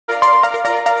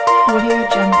Audio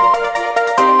Jungle.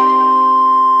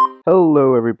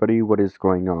 Hello everybody, what is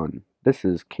going on? This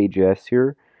is KJS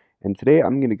here, and today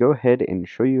I'm going to go ahead and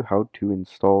show you how to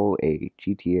install a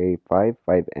GTA 5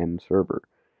 5M server.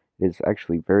 It is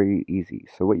actually very easy.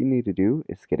 So what you need to do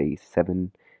is get a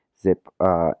 7-zip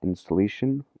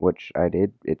installation, which I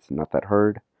did. It's not that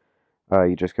hard.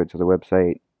 You just go to the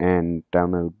website and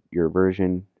download your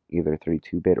version, either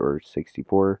 32-bit or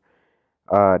 64.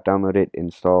 Download it,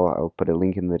 install. I'll put a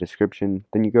link in the description.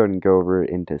 Then you go ahead and go over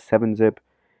into 7-zip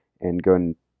and go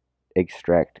and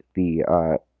extract the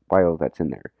file that's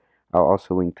in there. I'll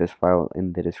also link this file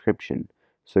in the description.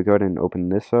 So go ahead and open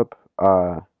this up.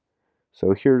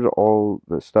 So here's all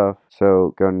the stuff.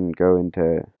 So go and go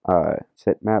into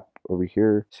set map over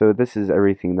here. So this is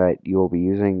everything that you will be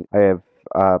using. I have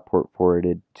port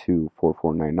forwarded to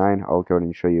 4499. I'll go ahead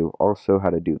and show you also how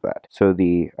to do that. So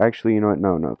actually, you know what?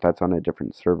 No, that's on a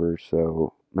different server.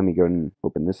 So let me go and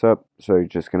open this up. So you're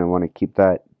just going to want to keep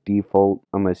that default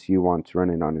unless you want to run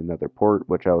it on another port,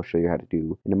 which I'll show you how to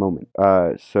do in a moment.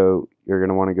 So you're going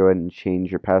to want to go ahead and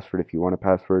change your password if you want a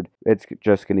password. It's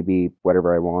just going to be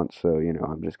whatever I want, so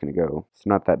I'm just going to go. It's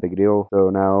not that big a deal. So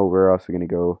now we're also going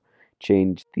to go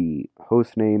change the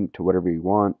host name to whatever you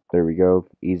want. There we go,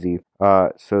 easy.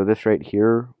 So this right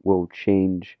here will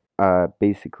change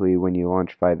basically when you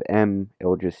launch 5M,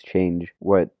 it'll just change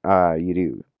what you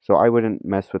do. So I wouldn't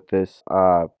mess with this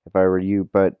if I were you,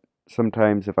 but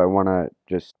sometimes if I want to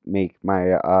just make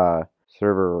my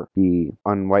server be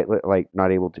unwhitelit, like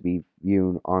not able to be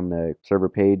viewed on the server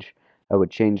page, I would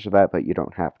change that, but you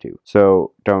don't have to.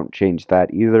 So don't change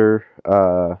that either.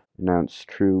 Announce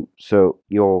true. So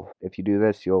if you do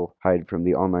this, you'll hide from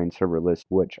the online server list,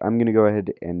 which I'm going to go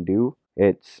ahead and do.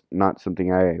 It's not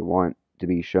something I want to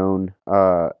be shown.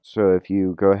 So if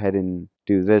you go ahead and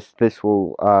do this, this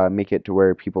will make it to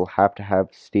where people have to have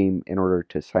Steam in order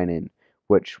to sign in,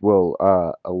 which will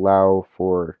allow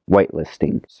for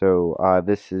whitelisting. So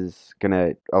this is going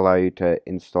to allow you to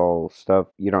install stuff.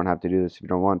 You don't have to do this if you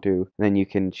don't want to. Then you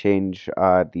can change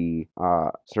the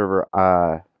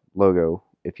server logo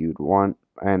if you'd want,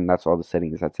 and that's all the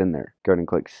settings that's in there. Go ahead and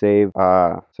click save.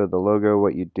 So the logo,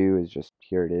 what you do is just,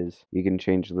 here it is. You can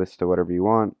change this to whatever you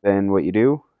want. Then what you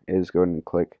do is go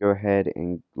ahead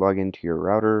and log into your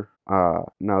router.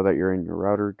 Now that you're in your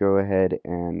router, go ahead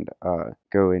and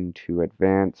go into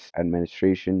advanced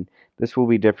administration. This will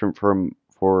be different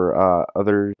for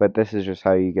others, but this is just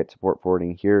how you get to port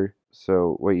forwarding here.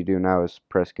 So what you do now is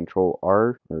press Control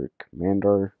R or Command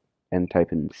R and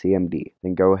type in CMD.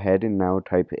 Then go ahead and now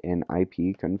type in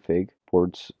ipconfig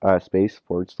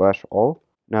 /all.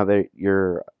 Now that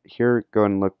you're here, go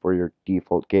and look for your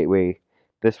default gateway.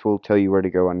 This will tell you where to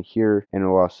go on here, and it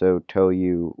will also tell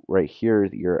you right here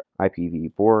your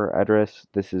IPv4 address.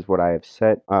 This is what I have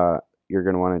set. You're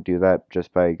going to want to do that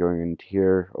just by going into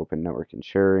here, open network and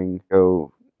sharing.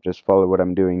 Just follow what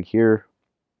I'm doing here.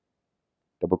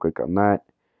 Double click on that,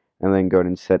 and then go ahead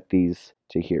and set these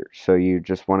to here. So you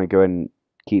just want to go ahead and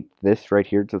keep this right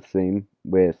here to the same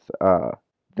with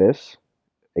this,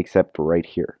 except for right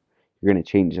here. You're going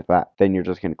to change that. Then you're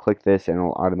just going to click this and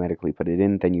it'll automatically put it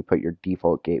in. Then you put your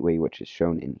default gateway, which is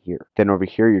shown in here. Then over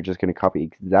here, you're just going to copy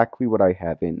exactly what I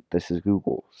have in. This is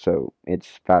Google, so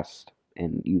it's fast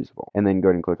and usable. And then go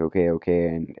ahead and click OK,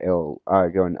 and it'll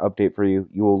go and update for you.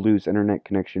 You will lose internet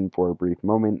connection for a brief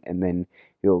moment, and then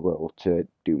you'll be able to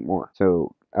do more.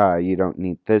 So you don't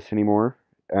need this anymore,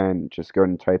 and just go ahead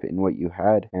and type in what you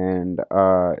had. And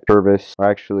service,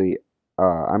 actually,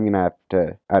 I'm going to have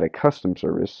to add a custom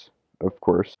service, of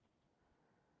course.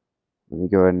 Let me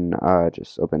go ahead and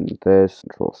just open this,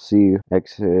 Control C,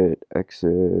 exit,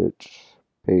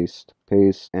 paste,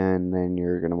 and then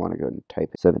you're going to want to go and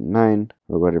type 79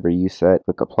 or whatever you set,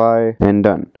 click apply, and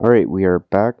done. Alright, we are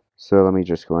back. So let me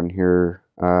just go in here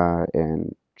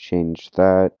and change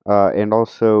that. And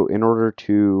also, in order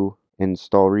to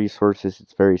install resources,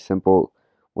 it's very simple.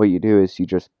 What you do is you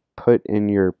just put in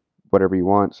your whatever you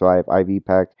want. So I have IV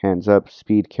pack, hands up,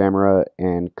 speed, camera,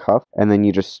 and cuff, and then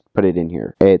you just put it in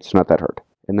here. It's not that hard.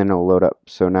 And then it'll load up.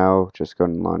 So now just go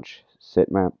and launch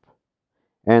sitemap.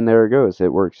 And there it goes.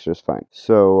 It works just fine.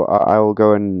 So I will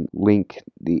go and link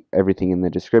everything in the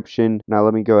description. Now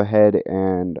let me go ahead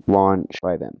and launch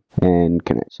 5M and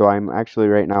connect. So I'm actually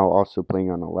right now also playing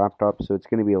on a laptop, so it's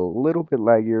going to be a little bit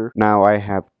laggier. Now I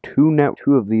have two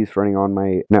of these running on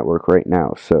my network right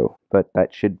now, but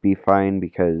that should be fine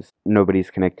because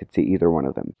nobody's connected to either one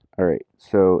of them. Alright,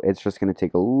 so it's just going to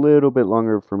take a little bit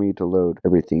longer for me to load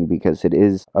everything because it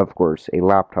is, of course, a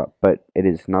laptop, but it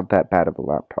is not that bad of a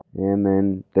laptop. And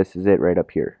then this is it right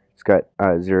up here. It's got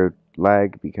 0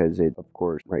 lag because it, of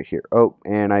course, right here. Oh,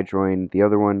 and I joined the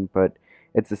other one, but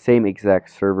it's the same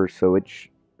exact server, so it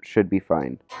should be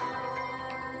fine.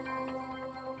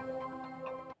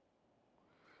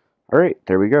 Alright,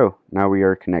 there we go. Now we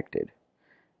are connected.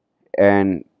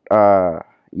 And,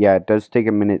 yeah, it does take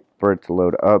a minute for it to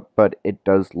load up, but it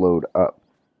does load up.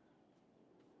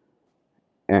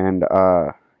 And,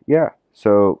 yeah,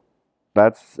 so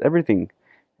that's everything.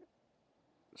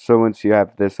 So once you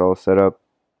have this all set up,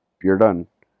 you're done.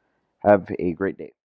 Have a great day.